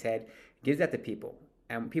resume, you said, gives that to people,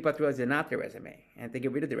 and people have to realize they're not their resume, and they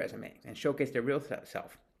get rid of their resume and showcase their real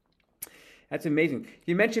self. That's amazing.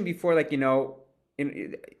 You mentioned before, like,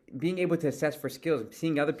 being able to assess for skills,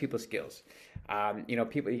 seeing other people's skills.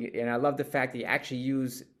 People, and I love the fact that you actually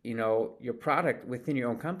use, your product within your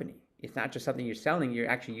own company. It's not just something you're selling, you're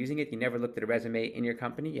actually using it. You never looked at a resume in your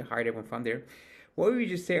company, you hired everyone from there. What would you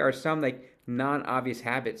just say are some like non-obvious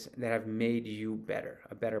habits that have made you better,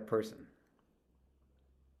 a better person?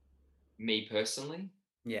 Me personally?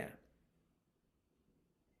 Yeah.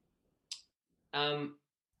 I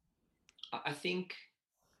think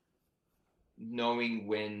knowing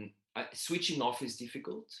when switching off is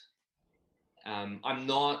difficult. I'm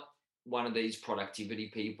not one of these productivity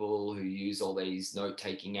people who use all these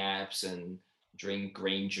note-taking apps and drink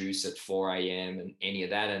green juice at 4 a.m. and any of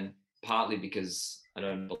that. And partly because I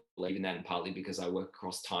don't believe in that, and partly because I work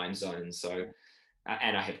across time zones. So,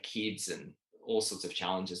 and I have kids and all sorts of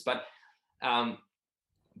challenges. But I've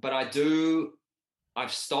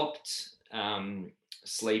stopped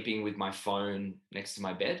sleeping with my phone next to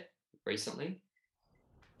my bed recently,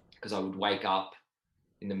 because I would wake up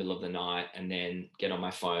in the middle of the night and then get on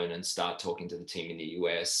my phone and start talking to the team in the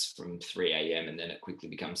US from 3 a.m. and then it quickly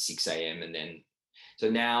becomes 6 a.m. And then, so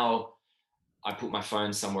now I put my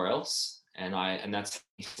phone somewhere else and that's how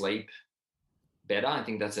I sleep better. I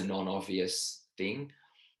think that's a non-obvious thing.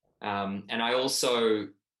 And I also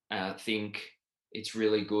think it's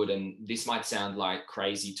really good, and this might sound like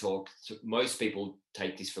crazy talk. Most people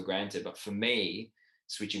take this for granted, but for me,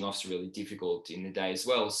 switching off is really difficult in the day as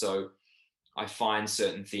well. So I find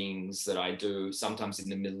certain things that I do sometimes in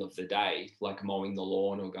the middle of the day, like mowing the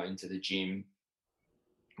lawn or going to the gym,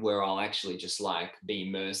 where I'll actually just like be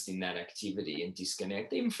immersed in that activity and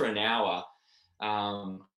disconnect, even for an hour.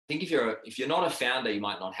 I think if you're not a founder, you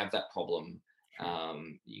might not have that problem.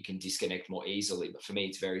 You can disconnect more easily, but for me,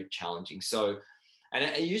 it's very challenging. So, and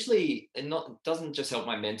it doesn't just help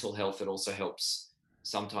my mental health; it also helps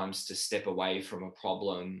sometimes to step away from a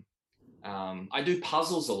problem. I do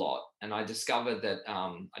puzzles a lot, and I discovered that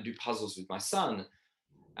I do puzzles with my son.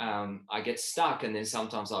 I get stuck, and then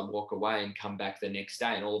sometimes I walk away and come back the next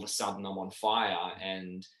day, and all of a sudden I'm on fire.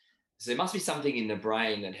 And so there must be something in the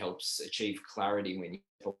brain that helps achieve clarity when you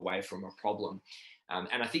step away from a problem.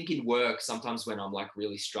 And I think in work, sometimes when I'm like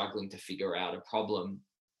really struggling to figure out a problem,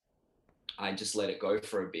 I just let it go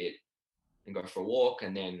for a bit and go for a walk,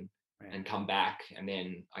 and then and come back, and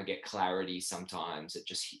then I get clarity. Sometimes it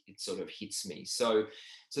sort of hits me. So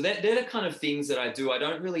they're the kind of things that I do. I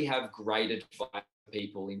don't really have great advice for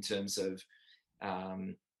people in terms of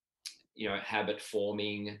habit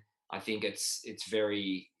forming. I think it's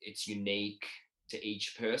unique to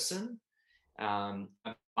each person. What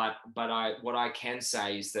I can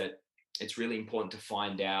say is that it's really important to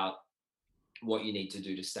find out what you need to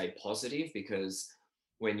do to stay positive, because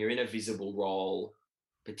when you're in a visible role,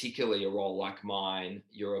 particularly a role like mine,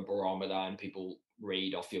 you're a barometer and people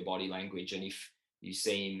read off your body language. And if you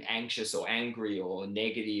seem anxious or angry or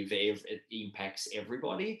negative, it impacts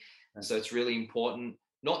everybody. Right. So it's really important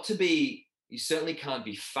not to be, you certainly can't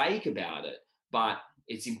be fake about it, but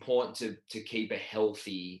it's important to keep a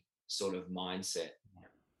healthy sort of mindset.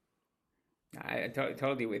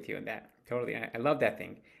 Totally with you on that. Totally. I love that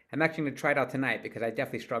thing. I'm actually going to try it out tonight because I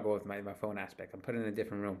definitely struggle with my phone aspect. I'm putting it in a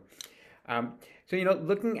different room. So,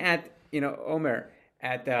 looking at, Omer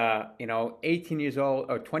at, 18 years old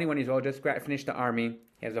or 21 years old, just finished the army.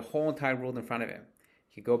 He has a whole entire world in front of him.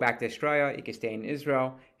 He could go back to Australia. He could stay in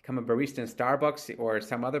Israel, become a barista in Starbucks or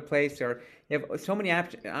some other place, or you have so many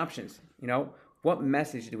options. What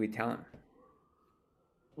message do we tell him?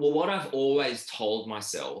 Well, what I've always told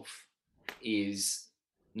myself is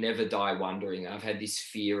never die wondering. I've had this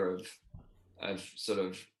fear of sort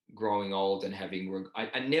of growing old and having,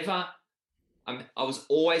 I was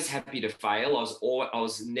always happy to fail. I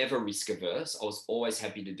was never risk averse. I was always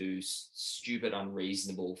happy to do stupid,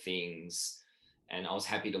 unreasonable things. And I was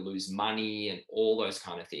happy to lose money and all those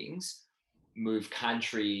kind of things, move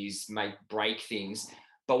countries, break things.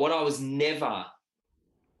 But what I was never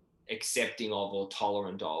accepting of or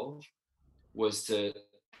tolerant of was to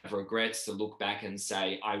have regrets, to look back and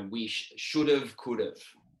say, I wish, should have, could have.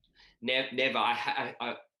 Never.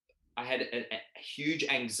 I had a huge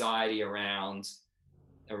anxiety around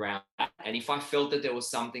that. And if I felt that there was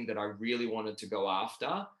something that I really wanted to go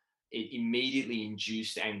after, it immediately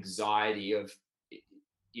induced anxiety of,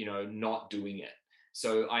 not doing it.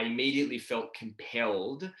 So I immediately felt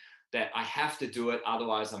compelled that I have to do it,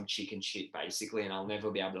 otherwise I'm chicken shit, basically, and I'll never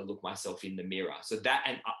be able to look myself in the mirror. So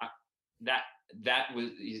that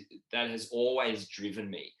has always driven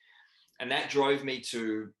me, and that drove me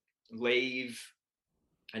to leave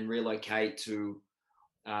and relocate to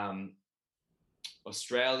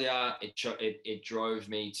Australia. It drove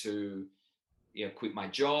me to quit my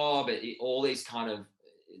job. All these kind of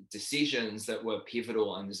decisions that were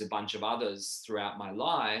pivotal, and there's a bunch of others throughout my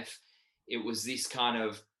life. It was this kind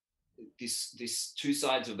of this two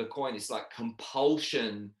sides of the coin. It's like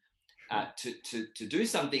compulsion to do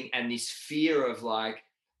something, and this fear of like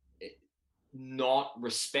not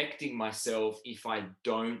respecting myself if I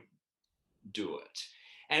don't do it.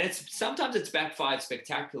 And sometimes it's backfired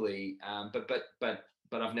spectacularly, but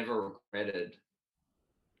I've never regretted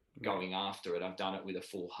going after it. I've done it with a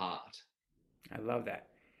full heart. I love that.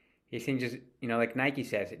 You seem just, like Nike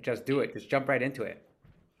says, just do it. Just jump right into it.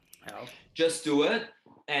 Just do it.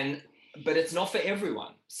 But it's not for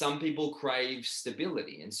everyone. Some people crave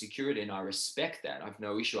stability and security, and I respect that. I've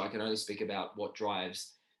no issue. I can only speak about what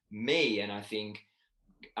drives me. And I think,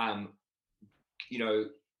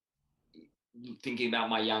 thinking about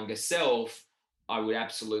my younger self, I would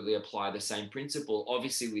absolutely apply the same principle.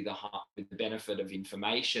 Obviously, with the benefit of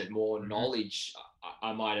information, more knowledge,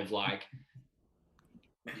 I might have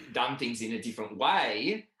done things in a different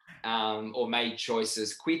way, or made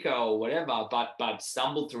choices quicker or whatever, but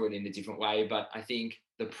stumbled through it in a different way. But I think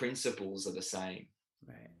the principles are the same.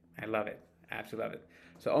 Right. I love it. Absolutely love it.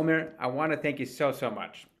 So Omer, I want to thank you so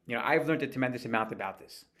much. I've learned a tremendous amount about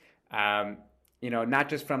this. Not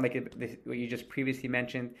just from what you just previously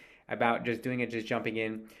mentioned about just doing it, just jumping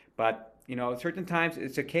in, but certain times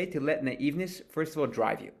it's okay to let naiveness first of all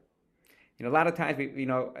drive you. A lot of times,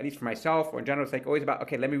 at least for myself or in general, it's like always about,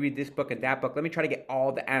 okay, let me read this book and that book. Let me try to get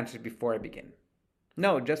all the answers before I begin.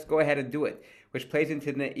 No, just go ahead and do it, which plays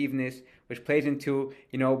into naiveness, which plays into,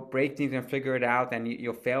 break things and figure it out, and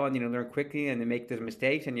you'll fail and, learn quickly and then make those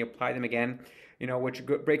mistakes and you apply them again, which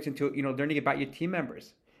breaks into, learning about your team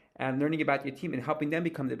members and learning about your team and helping them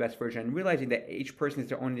become the best version and realizing that each person is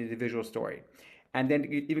their own individual story. And then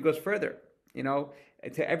it even goes further,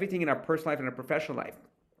 to everything in our personal life and our professional life.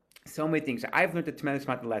 So many things. I've learned a tremendous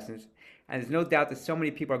amount of lessons, and there's no doubt that so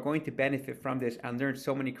many people are going to benefit from this and learn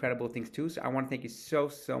so many incredible things too. So I want to thank you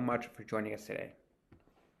so much for joining us today.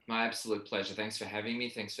 My absolute pleasure. Thanks for having me.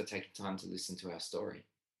 Thanks for taking time to listen to our story.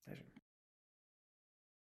 Pleasure.